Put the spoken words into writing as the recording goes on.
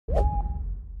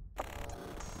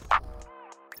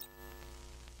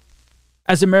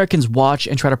As Americans watch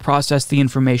and try to process the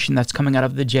information that's coming out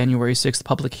of the January 6th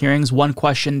public hearings, one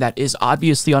question that is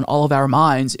obviously on all of our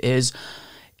minds is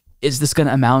this going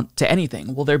to amount to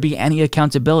anything? Will there be any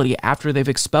accountability after they've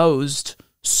exposed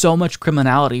so much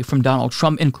criminality from Donald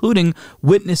Trump, including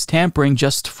witness tampering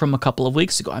just from a couple of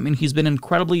weeks ago? I mean, he's been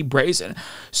incredibly brazen.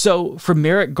 So for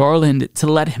Merrick Garland to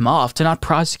let him off, to not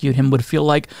prosecute him, would feel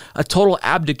like a total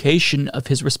abdication of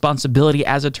his responsibility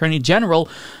as Attorney General.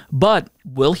 But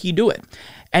will he do it?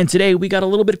 And today we got a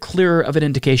little bit clearer of an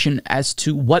indication as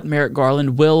to what Merrick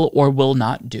Garland will or will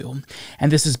not do. And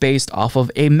this is based off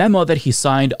of a memo that he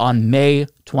signed on May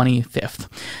 25th.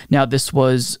 Now, this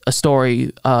was a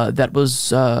story that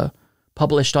was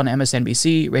published on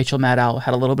MSNBC. Rachel Maddow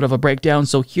had a little bit of a breakdown.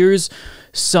 So here's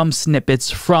some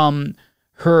snippets from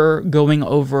her going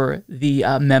over the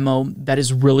memo that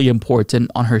is really important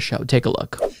on her show. Take a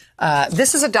look.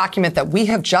 This is a document that we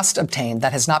have just obtained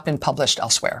that has not been published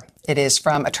elsewhere. It is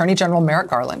from Attorney General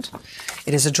Merrick Garland.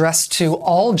 It is addressed to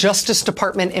all Justice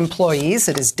Department employees.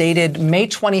 It is dated May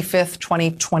 25th,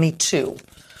 2022.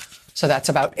 So that's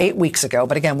about 8 weeks ago.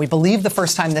 But again, we believe the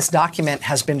first time this document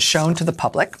has been shown to the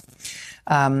public.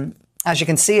 As you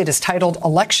can see, it is titled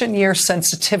Election Year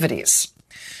Sensitivities.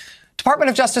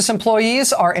 Department of Justice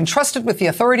employees are entrusted with the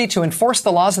authority to enforce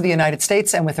the laws of the United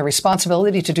States and with the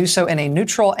responsibility to do so in a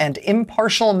neutral and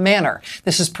impartial manner.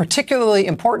 This is particularly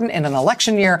important in an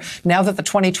election year now that the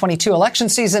 2022 election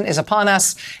season is upon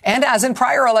us. And as in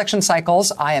prior election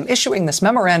cycles, I am issuing this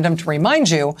memorandum to remind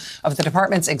you of the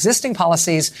department's existing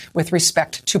policies with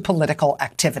respect to political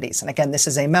activities. And again, this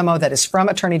is a memo that is from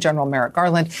Attorney General Merrick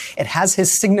Garland. It has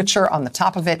his signature on the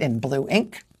top of it in blue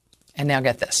ink. And now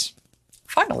get this.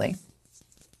 Finally,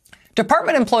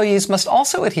 department employees must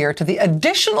also adhere to the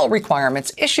additional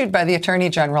requirements issued by the Attorney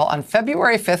General on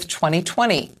February 5th,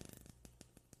 2020.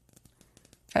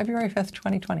 February 5th,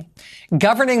 2020.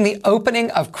 Governing the opening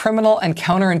of criminal and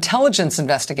counterintelligence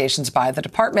investigations by the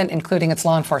department, including its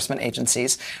law enforcement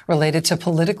agencies, related to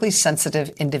politically sensitive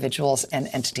individuals and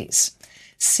entities.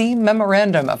 See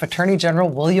Memorandum of Attorney General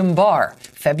William Barr,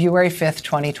 February 5th,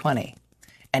 2020.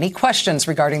 Any questions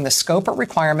regarding the scope or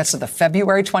requirements of the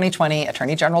February 2020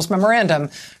 Attorney General's memorandum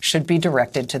should be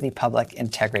directed to the Public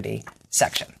Integrity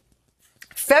section.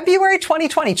 February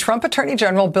 2020, Trump Attorney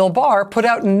General Bill Barr put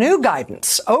out new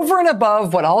guidance over and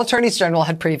above what all attorneys general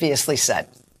had previously said.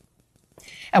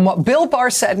 And what Bill Barr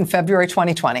said in February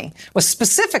 2020 was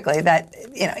specifically that,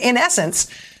 in essence,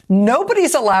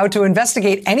 nobody's allowed to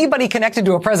investigate anybody connected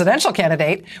to a presidential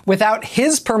candidate without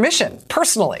his permission,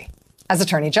 personally, as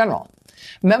Attorney General.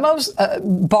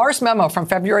 Barr's memo from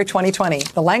February 2020,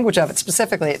 the language of it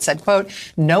specifically, it said, quote,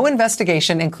 no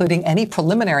investigation, including any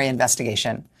preliminary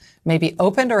investigation, may be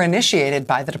opened or initiated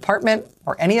by the department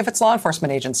or any of its law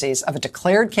enforcement agencies of a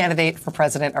declared candidate for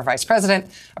president or vice president,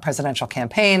 a presidential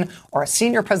campaign, or a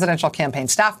senior presidential campaign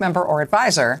staff member or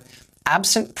advisor,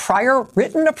 absent prior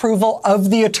written approval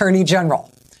of the Attorney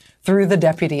General through the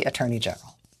Deputy Attorney General.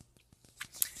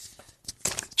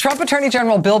 Trump Attorney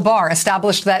General Bill Barr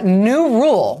established that new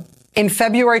rule in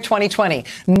February 2020.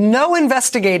 No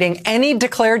investigating any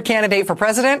declared candidate for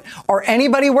president or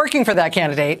anybody working for that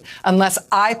candidate unless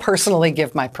I personally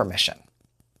give my permission.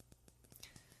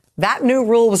 That new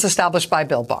rule was established by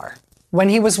Bill Barr when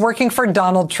he was working for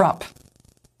Donald Trump.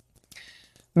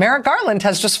 Merrick Garland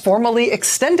has just formally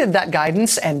extended that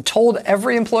guidance and told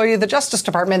every employee of the Justice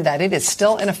Department that it is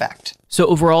still in effect. So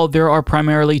overall, there are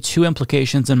primarily two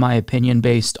implications, in my opinion,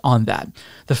 based on that.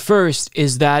 The first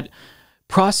is that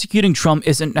prosecuting Trump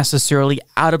isn't necessarily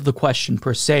out of the question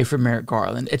per se for Merrick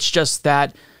Garland. It's just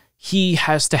that he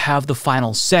has to have the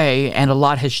final say, and a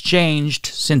lot has changed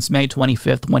since May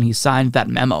 25th when he signed that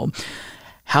memo.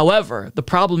 However, the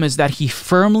problem is that he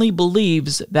firmly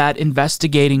believes that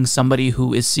investigating somebody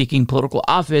who is seeking political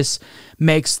office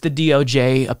makes the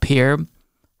DOJ appear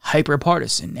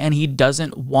hyper-partisan, and he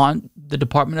doesn't want the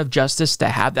Department of Justice to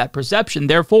have that perception.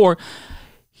 Therefore,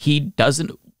 he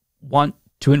doesn't want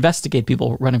to investigate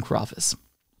people running for office.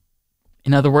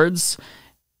 In other words,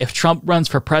 if Trump runs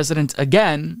for president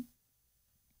again,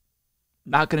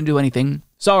 not going to do anything.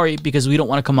 Sorry, because we don't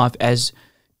want to come off as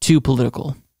too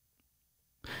political.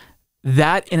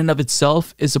 That in and of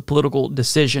itself is a political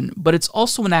decision, but it's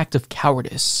also an act of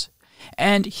cowardice.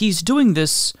 And he's doing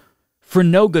this for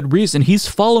no good reason. He's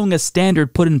following a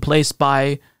standard put in place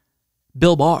by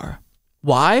Bill Barr.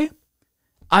 Why?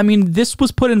 I mean, this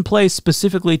was put in place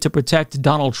specifically to protect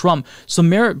Donald Trump. So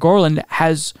Merrick Garland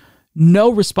has no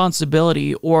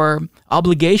responsibility or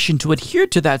obligation to adhere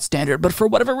to that standard. But for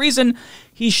whatever reason,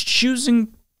 he's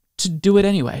choosing to do it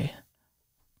anyway.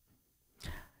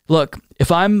 Look,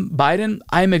 if I'm Biden,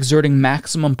 I'm exerting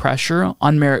maximum pressure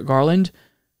on Merrick Garland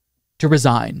to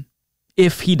resign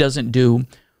if he doesn't do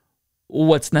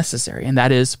what's necessary, and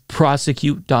that is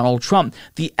prosecute Donald Trump.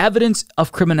 The evidence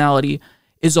of criminality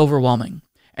is overwhelming.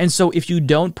 And so if you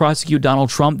don't prosecute Donald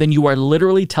Trump, then you are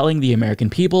literally telling the American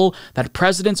people that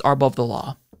presidents are above the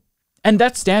law. And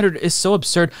that standard is so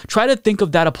absurd. Try to think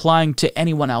of that applying to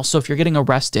anyone else. So if you're getting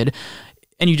arrested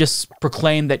and you just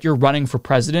proclaim that you're running for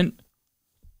president,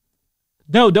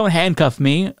 no, don't handcuff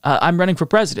me. I'm running for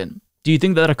president. Do you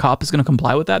think that a cop is going to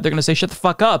comply with that? They're going to say, shut the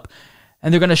fuck up.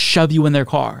 And they're going to shove you in their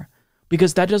car.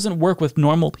 Because that doesn't work with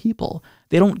normal people.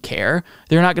 They don't care.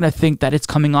 They're not going to think that it's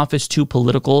coming off as too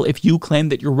political. If you claim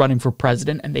that you're running for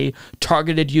president and they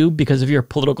targeted you because of your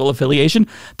political affiliation,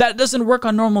 that doesn't work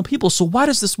on normal people. So why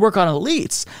does this work on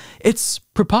elites? It's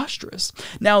preposterous.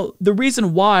 Now, the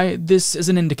reason why this is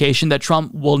an indication that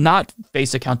Trump will not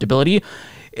face accountability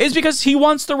is because he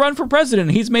wants to run for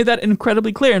president. He's made that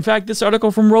incredibly clear. In fact, this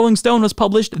article from Rolling Stone was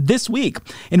published this week.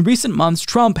 In recent months,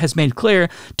 Trump has made clear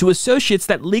to associates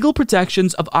that legal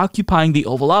protections of occupying the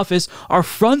Oval Office are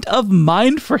front of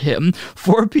mind for him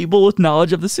for people with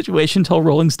knowledge of the situation, told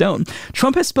Rolling Stone.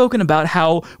 Trump has spoken about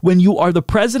how when you are the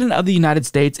president of the United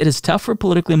States, it is tough for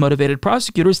politically motivated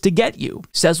prosecutors to get you,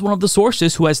 says one of the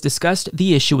sources who has discussed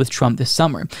the issue with Trump this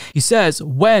summer. He says,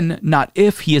 when, not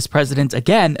if, he is president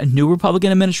again, a new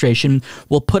Republican administration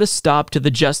will put a stop to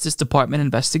the Justice Department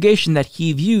investigation that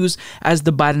he views as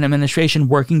the Biden administration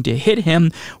working to hit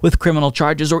him with criminal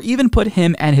charges or even put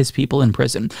him and his people in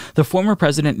prison. The former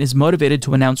president is motivated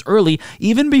to announce early,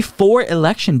 even before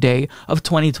Election Day of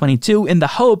 2022, in the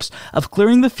hopes of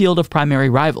clearing the field of primary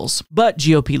rivals. But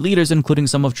GOP leaders, including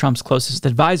some of Trump's closest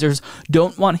advisors,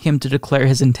 don't want him to declare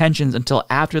his intentions until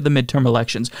after the midterm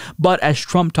elections. But as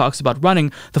Trump talks about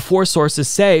running, the four sources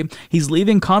say he's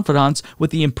leaving confidants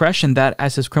with the impression that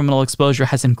as his criminal exposure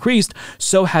has increased,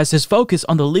 so has his focus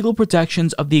on the legal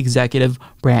protections of the executive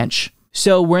branch.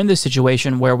 So we're in this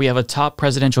situation where we have a top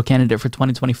presidential candidate for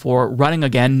 2024 running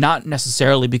again, not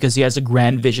necessarily because he has a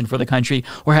grand vision for the country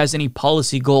or has any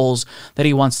policy goals that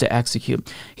he wants to execute.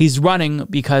 He's running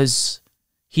because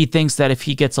he thinks that if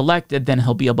he gets elected, then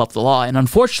he'll be above the law. And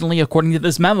unfortunately, according to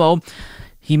this memo,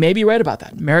 he may be right about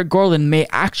that. Merrick Garland may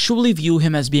actually view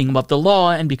him as being above the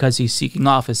law, and because he's seeking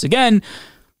office again,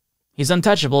 he's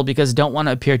untouchable because don't want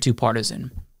to appear too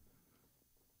partisan.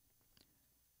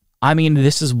 I mean,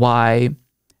 this is why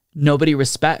nobody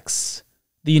respects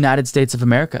the United States of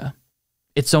America.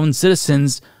 Its own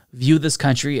citizens view this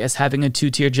country as having a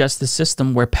two-tier justice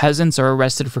system where peasants are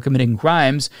arrested for committing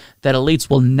crimes that elites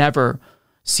will never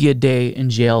see a day in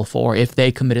jail for if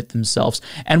they commit it themselves.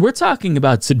 And we're talking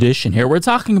about sedition here. We're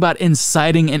talking about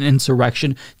inciting an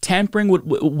insurrection, tampering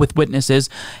with witnesses,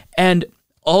 and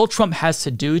all Trump has to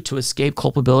do to escape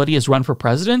culpability is run for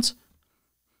president?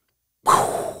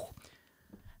 Whew.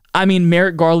 I mean,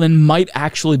 Merrick Garland might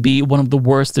actually be one of the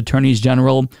worst attorneys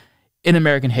general in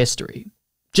American history,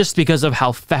 just because of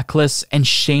how feckless and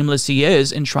shameless he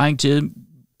is in trying to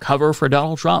cover for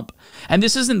Donald Trump. And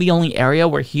this isn't the only area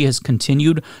where he has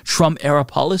continued Trump-era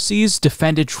policies,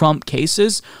 defended Trump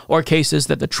cases, or cases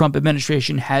that the Trump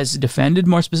administration has defended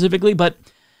more specifically. But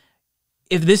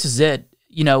if this is it,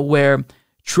 you know, where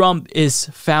Trump is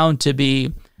found to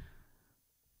be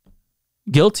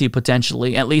guilty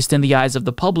potentially, at least in the eyes of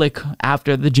the public,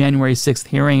 after the January 6th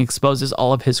hearing exposes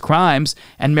all of his crimes,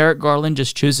 and Merrick Garland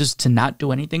just chooses to not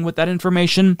do anything with that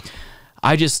information,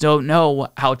 I just don't know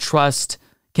how trust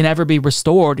can ever be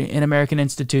restored in American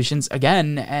institutions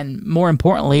again. And more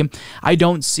importantly, I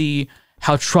don't see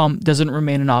how Trump doesn't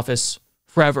remain in office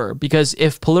forever, because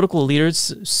if political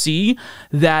leaders see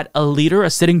that a leader, a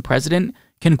sitting president,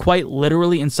 can quite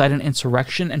literally incite an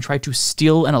insurrection and try to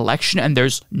steal an election and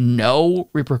there's no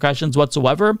repercussions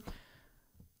whatsoever,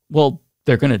 well,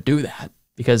 they're going to do that.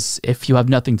 Because if you have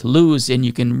nothing to lose and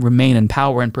you can remain in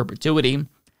power in perpetuity,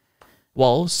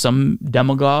 well, some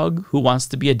demagogue who wants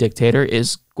to be a dictator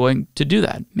is going to do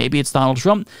that. Maybe it's Donald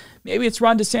Trump, maybe it's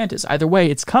Ron DeSantis. Either way,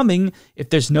 it's coming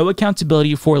if there's no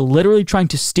accountability for literally trying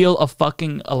to steal a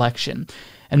fucking election.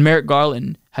 And Merrick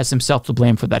Garland has himself to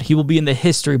blame for that. He will be in the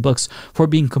history books for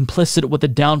being complicit with the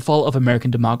downfall of American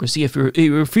democracy if he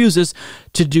refuses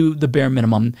to do the bare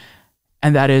minimum,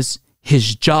 and that is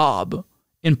his job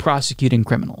in prosecuting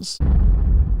criminals.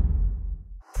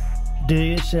 Do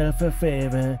yourself a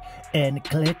favor and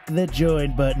click the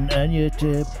join button on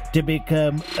YouTube to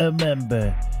become a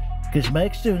member, because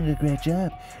Mike's doing a great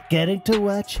job. Getting to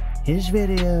watch his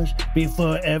videos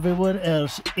before everyone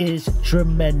else is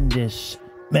tremendous.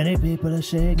 Many people are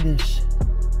saying this.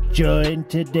 Join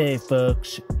today,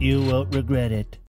 folks. You won't regret it.